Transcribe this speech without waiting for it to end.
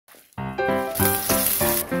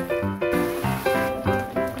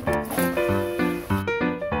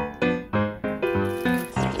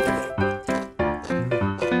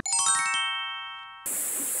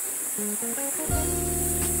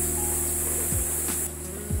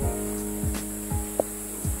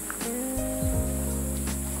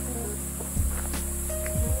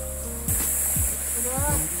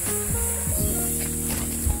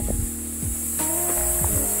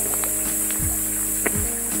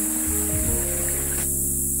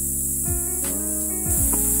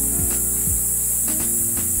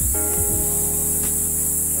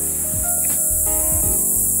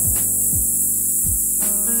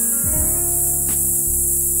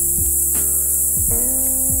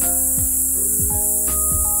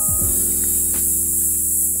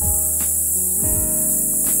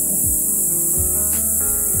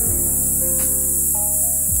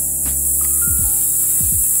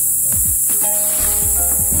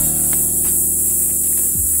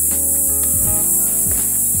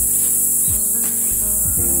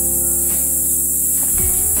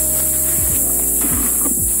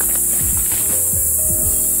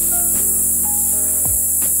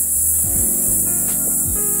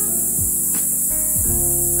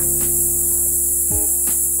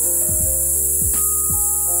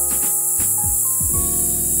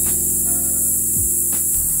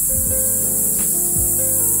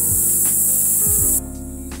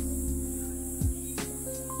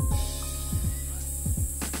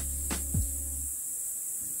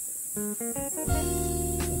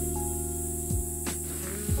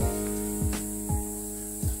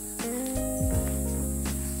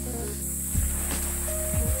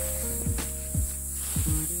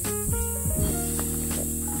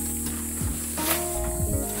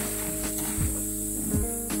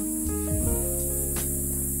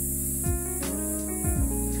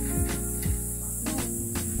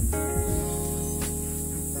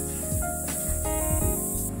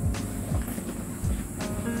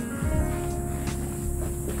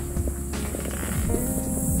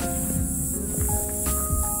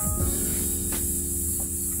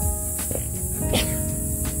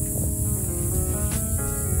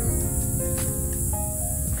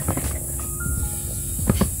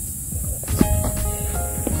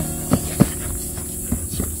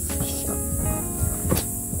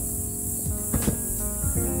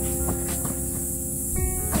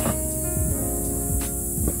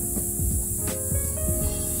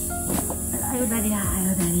아유 다리야,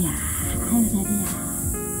 아유 다리야, 아유 다리야,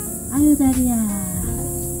 아유 다리야.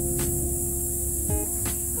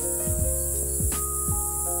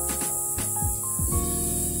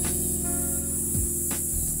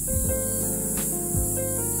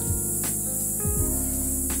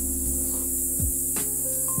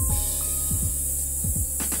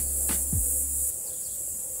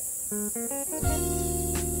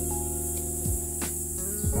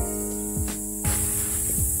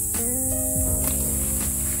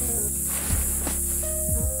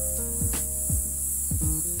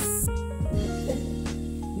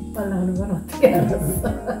 이빨 나오는 건 어떻게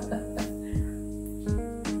알았어?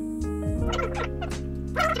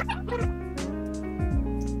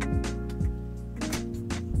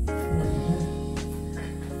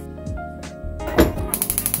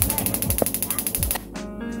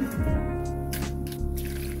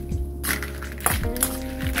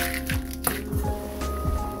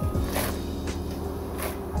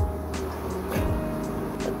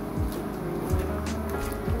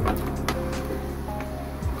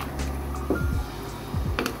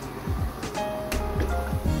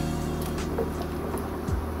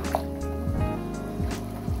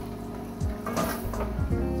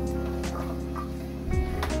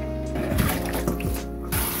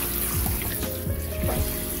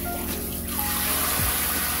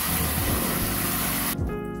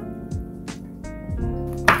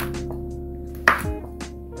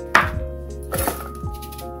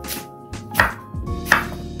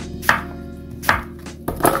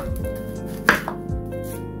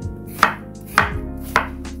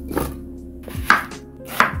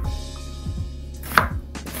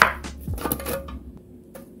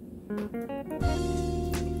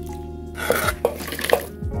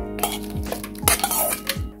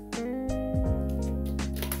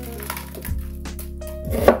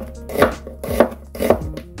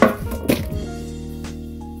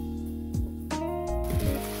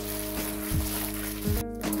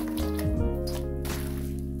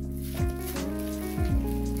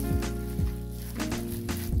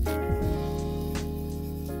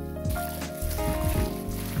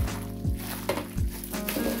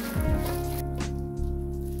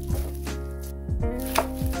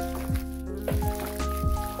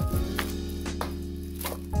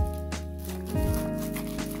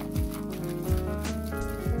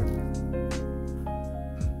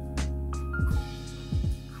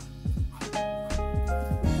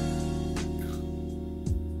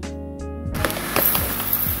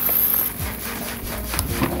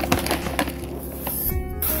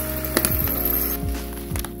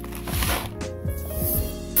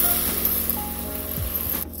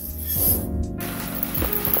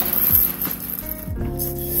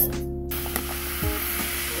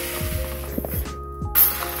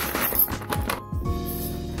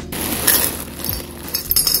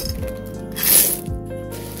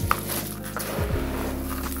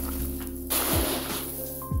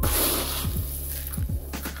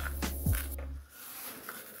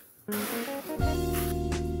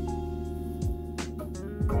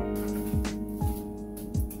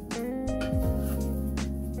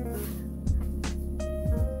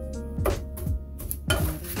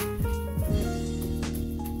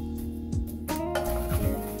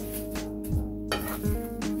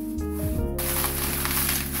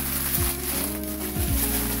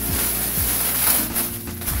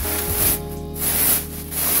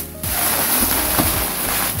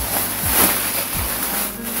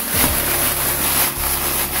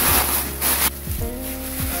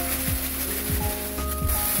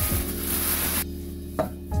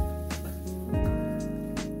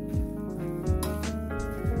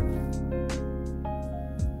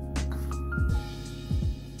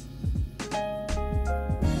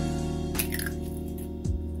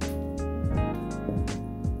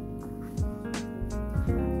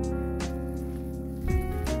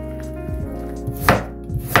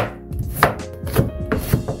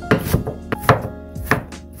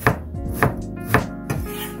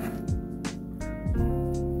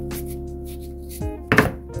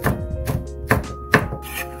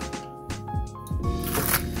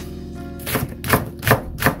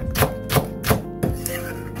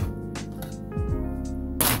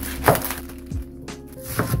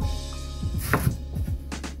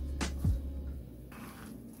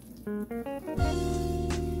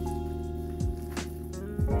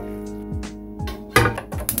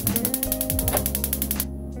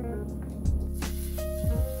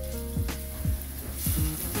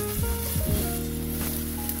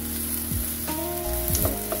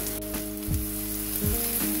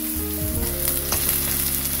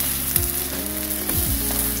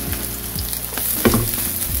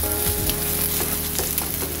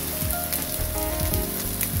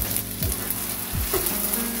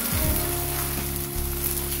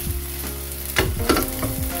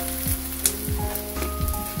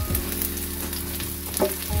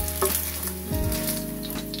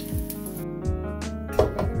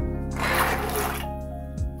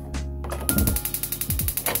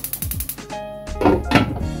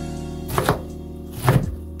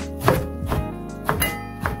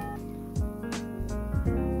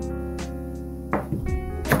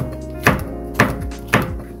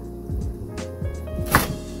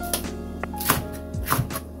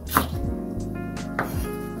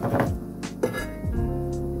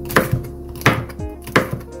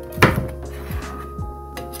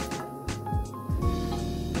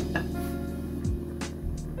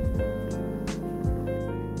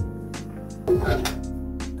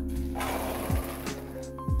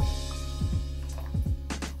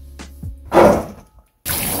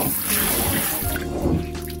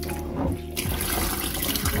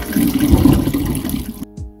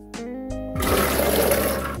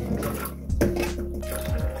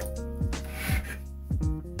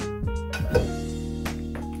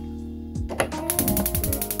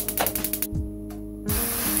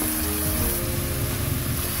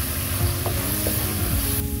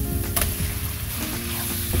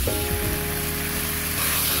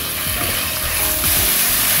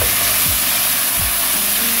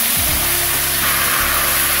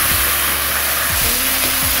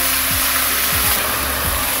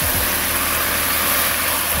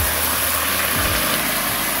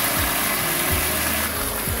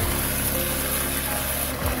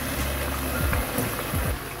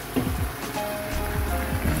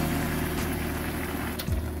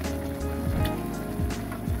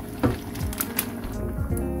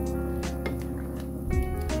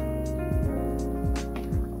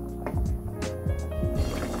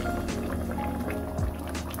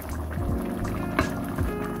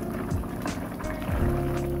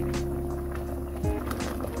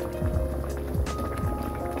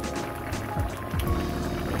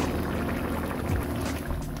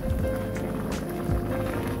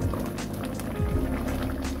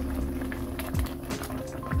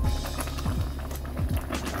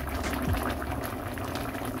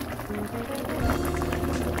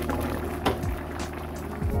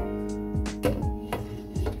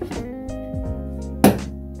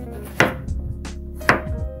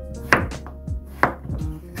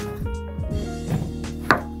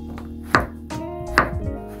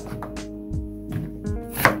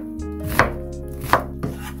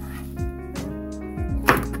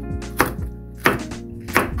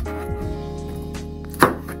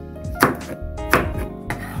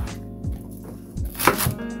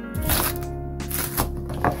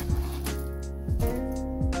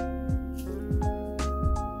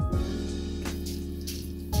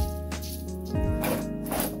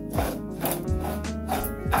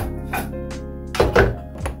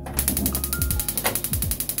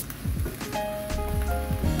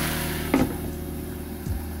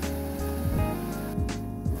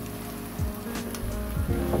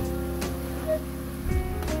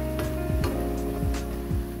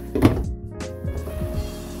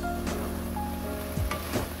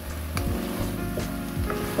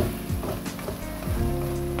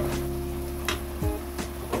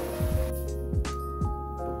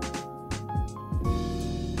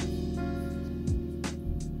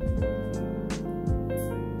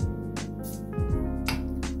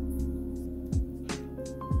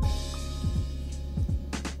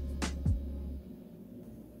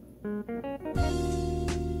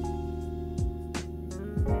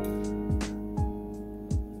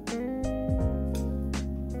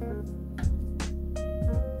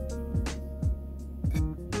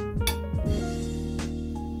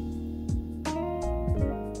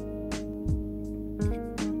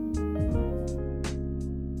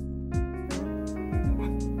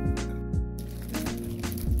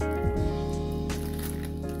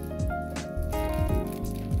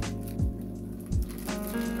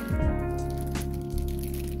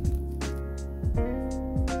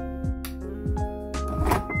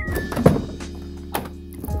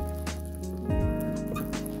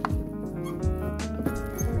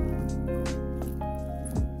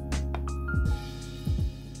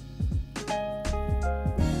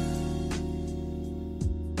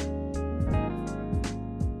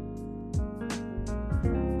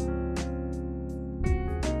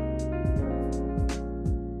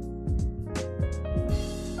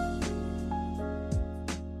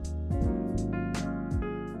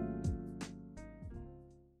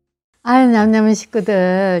 아유, 냠냠이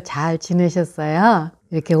식구들 잘 지내셨어요?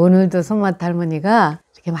 이렇게 오늘도 손맛 할머니가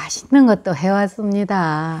이렇게 맛있는 것도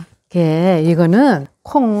해왔습니다. 이거는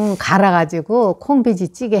콩 갈아가지고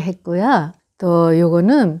콩비지찌개 했고요. 또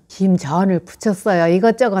요거는 김전을 부쳤어요.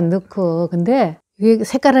 이것저것 넣고. 근데 이게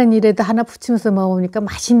색깔은 이래도 하나 부치면서 먹으니까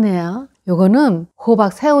맛있네요. 요거는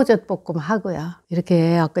호박 새우젓볶음 하고요.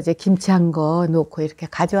 이렇게 엊그제 김치 한 거 넣고 이렇게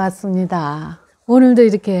가져왔습니다. 오늘도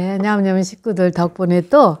이렇게 냠냠이 식구들 덕분에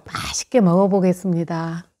또 맛있게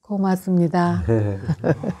먹어보겠습니다. 고맙습니다.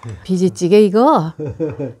 비지찌개 이거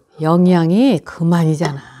영양이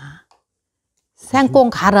그만이잖아. 생콩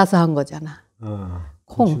갈아서 한 거잖아.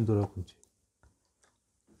 콩.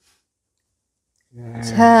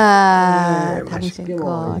 자, 당신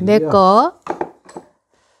거, 내 거.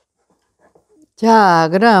 자,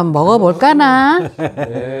 그럼 먹어볼까나?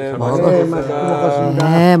 네, 먹었습니다.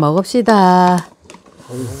 네, 먹읍시다.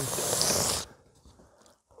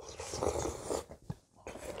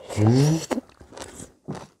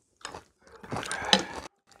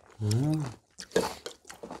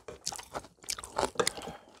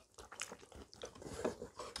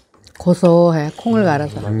 고소해, 콩을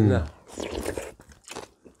갈아서. 맛있네.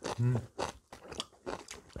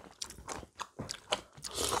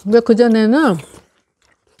 근데 그전에는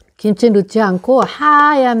김치 넣지 않고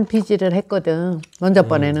하얀 비지를 했거든. 먼저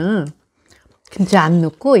번에는 김치 안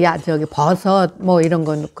넣고 저기 버섯 뭐 이런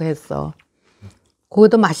거 넣고 했어.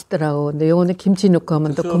 그것도 맛있더라고. 근데 요거는 김치 넣고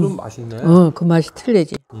하면 또 좀 맛있네. 그 맛이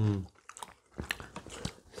틀리지.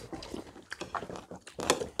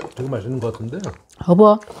 되게 맛있는 것 같은데.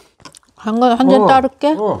 여보, 한 잔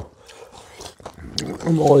따를게.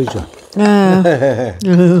 먹어야죠. 네.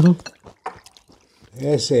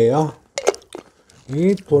 에세요.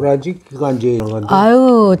 이 도라지 기관지 이런 건데.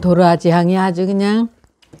 아유, 도라지 향이 아주 그냥.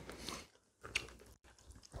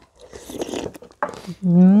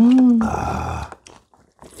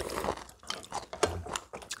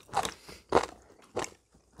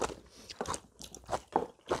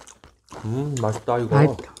 맛있다 이거.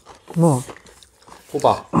 맛있다. 뭐?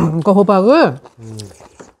 호박. 그 호박을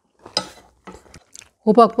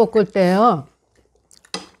호박 볶을 때요.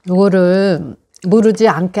 요거를 무르지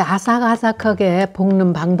않게 아삭아삭하게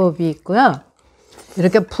볶는 방법이 있고요.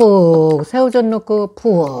 이렇게 푹 새우젓 넣고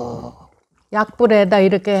푹 약불에다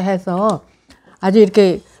이렇게 해서 아주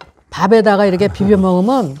이렇게 밥에다가 이렇게 비벼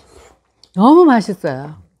먹으면 너무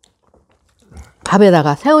맛있어요.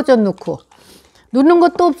 밥에다가 새우젓 넣고 넣는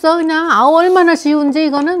것도 없어. 그냥 얼마나 쉬운지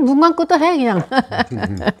이거는 눈 감고도 해 그냥.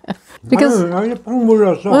 이렇게 아니 팍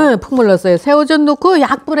물렀어. 네, 푹 물렀어요. 새우젓 넣고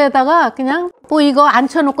약불에다가 그냥 뭐 이거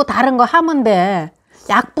앉혀놓고 다른 거 하면 돼.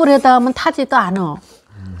 약불에다 하면 타지도 않아.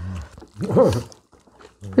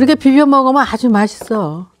 이렇게 비벼 먹으면 아주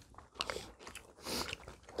맛있어.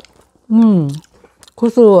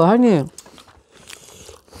 고소하니.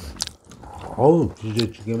 어우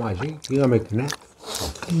비지찌개 맛이 기가 막히네.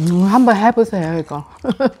 한번 해보세요 이거.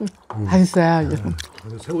 맛있어요.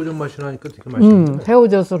 새우젓 맛이 나니까 되게 맛있는데.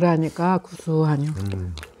 새우젓으로 하니까 구수하니.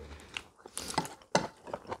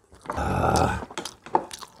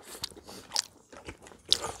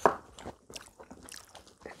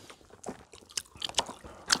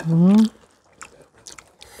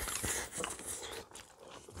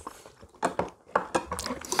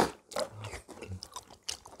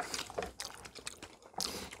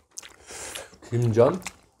 김전?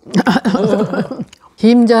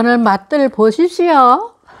 김전을 맛들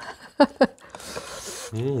보십시오.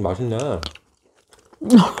 맛있네.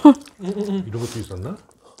 이런 것도 있었나?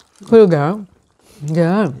 그러게. 이게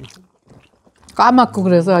까맣고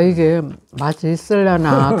그래서 이게 맛이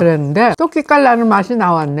있으려나 그랬는데 또 끼깔나는 맛이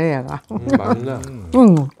나왔네 얘가. 맛있네.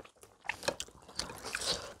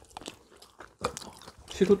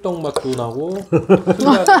 시루떡 맛도 나고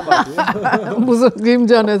신기한 맛이. 무슨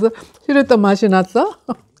김전에서 시루떡 맛이 났어?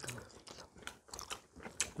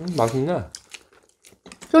 맛있네.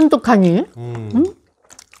 쫀득하니?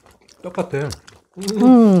 똑같아.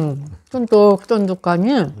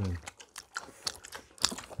 쫀득하니?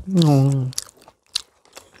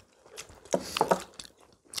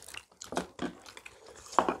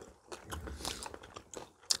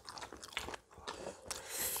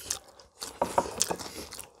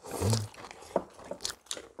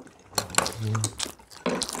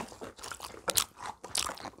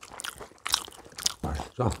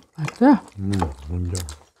 맛있어. 맛있어? 먼저.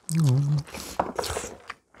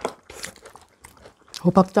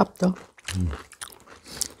 호박 짭죠?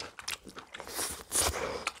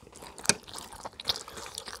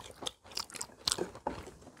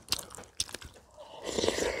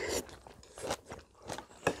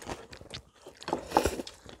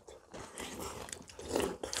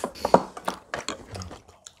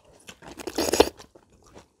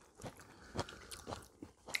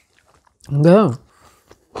 근데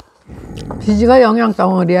비지가 영양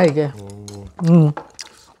덩어리야 이게.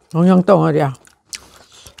 영양 덩어리야.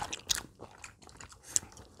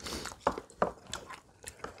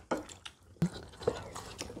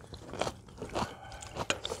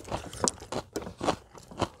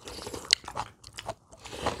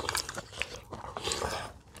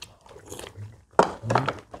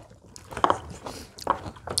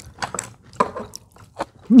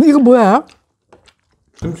 이거 뭐야?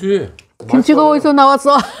 김치. 김치가 어디서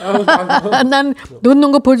나왔어? 난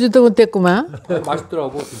넣는 거 보지도 못했구만.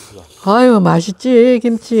 맛있더라고 김치가. 아유 맛있지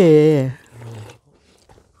김치.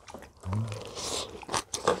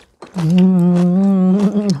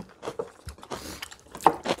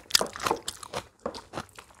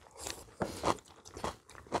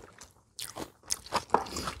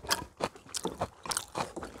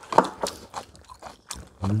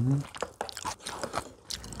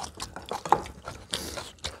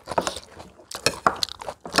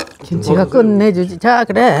 김치가 끝내주지. 자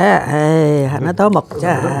그래. 에이, 하나 더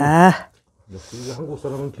먹자. 역시 한국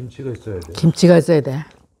사람은 김치가 있어야 돼. 김치가 있어야 돼.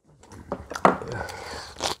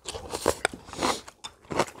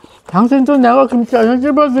 당신도 내가 김치 하나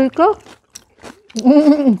집어줄까?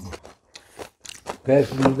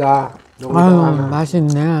 됐습니다. 아유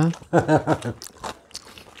맛있네.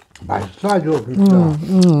 맛있어 아주 진짜.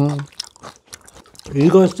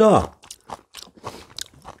 익었어.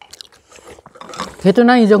 그래도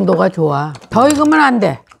난 이 정도가 좋아. 더 익으면 안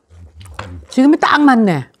돼. 지금이 딱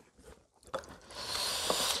맞네.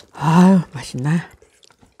 아유 맛있네.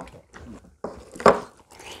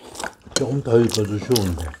 조금 더 익어도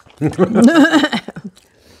좋은데.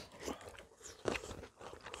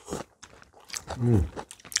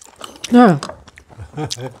 네.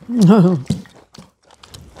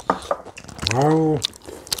 아우.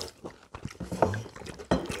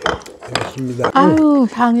 됐습니다. 아유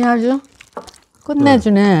향이 아주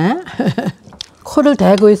끝내주네. 코를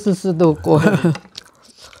대고 있을 수도 없고.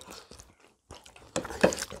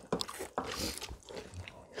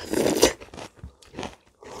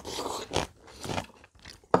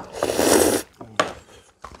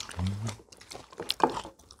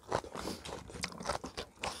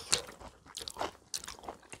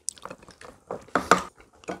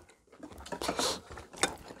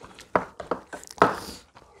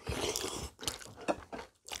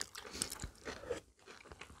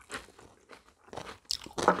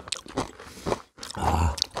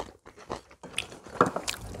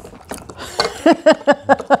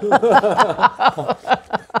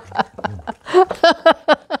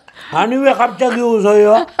 아니 왜 갑자기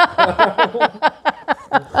웃어요?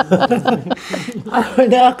 아,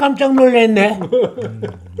 내가 깜짝 놀랐네.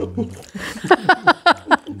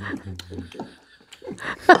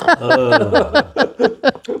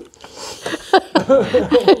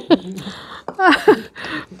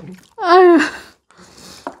 아유.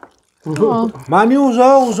 많이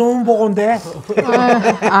웃어. 웃으면 보건데.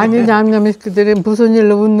 아니 냠냠이 그들이 무슨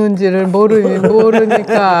일로 웃는지를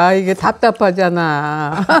모르니까 이게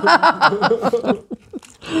답답하잖아.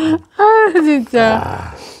 아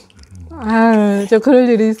진짜. 아, 저 그럴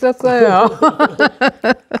일이 있었어요.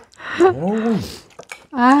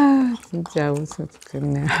 아 진짜 웃어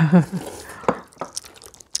죽겠네.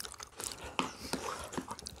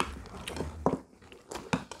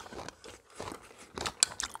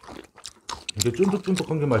 이게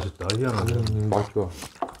쫀득쫀득한 게 맛있다. 희한하게. 맛있어.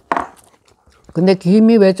 근데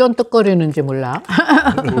김이 왜 쫀득거리는지 몰라.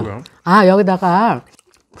 아 여기다가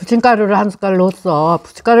부침가루를 한 숟갈 넣었어.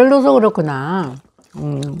 부침가루를 넣어서 그렇구나.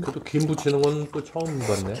 그래도 김 부치는 건 또 처음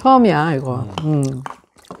봤네. 처음이야 이거.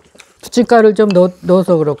 부침가루를 좀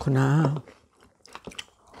넣어서 그렇구나.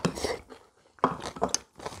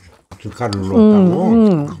 고춧가루를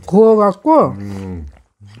넣었다고? 구워갖고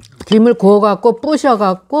김을 구워갖고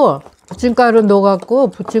부셔갖고 부침가루 넣어갖고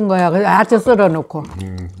부친 거야. 그래서 아주 썰어놓고.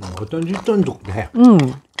 어떤지 쫀득해.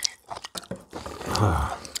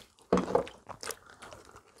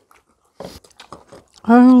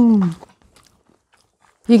 아유,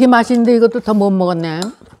 이게 맛있는데 이것도 더 못 먹었네.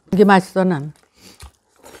 이게 맛있어 난.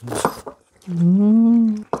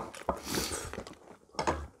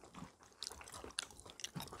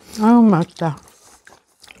 아유 맛있다.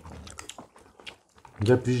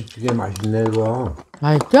 이제 비지찌개 맛있네 이거.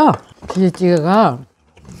 맛있죠? 비지찌개가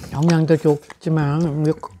영양도 좋지만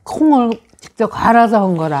콩을 직접 갈아서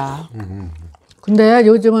한 거라. 근데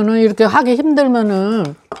요즘은 이렇게 하기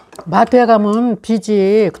힘들면은 마트에 가면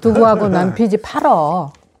비지 두고 하고 난 비지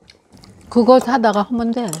팔어. 그거 사다가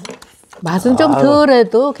하면 돼. 맛은 좀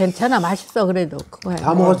덜해도 괜찮아. 맛있어 그래도 그거야.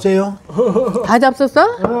 다 먹었어요? 다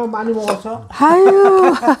잡섰어? 많이 먹었어.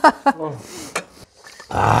 아유.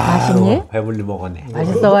 맛있니? 배불리 먹었네.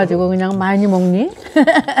 맛있어가지고 그냥 많이 먹니?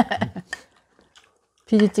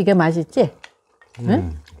 비지찌개 맛있지?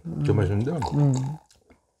 응? 진짜 맛있는데?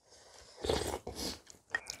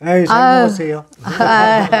 에이, 잘 먹었어요.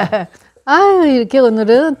 아유, 이렇게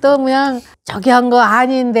오늘은 또 그냥 저기 한 거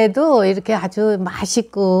아닌데도 이렇게 아주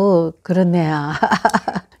맛있고 그렇네요.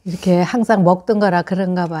 이렇게 항상 먹던 거라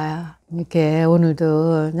그런가 봐요. 이렇게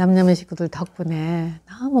오늘도 냠냠이 식구들 덕분에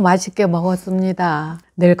너무 맛있게 먹었습니다.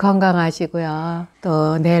 늘 건강하시고요.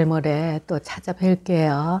 또 내일 모레 또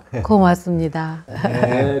찾아뵐게요. 고맙습니다.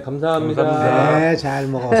 네, 감사합니다. 네, 잘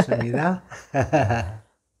먹었습니다.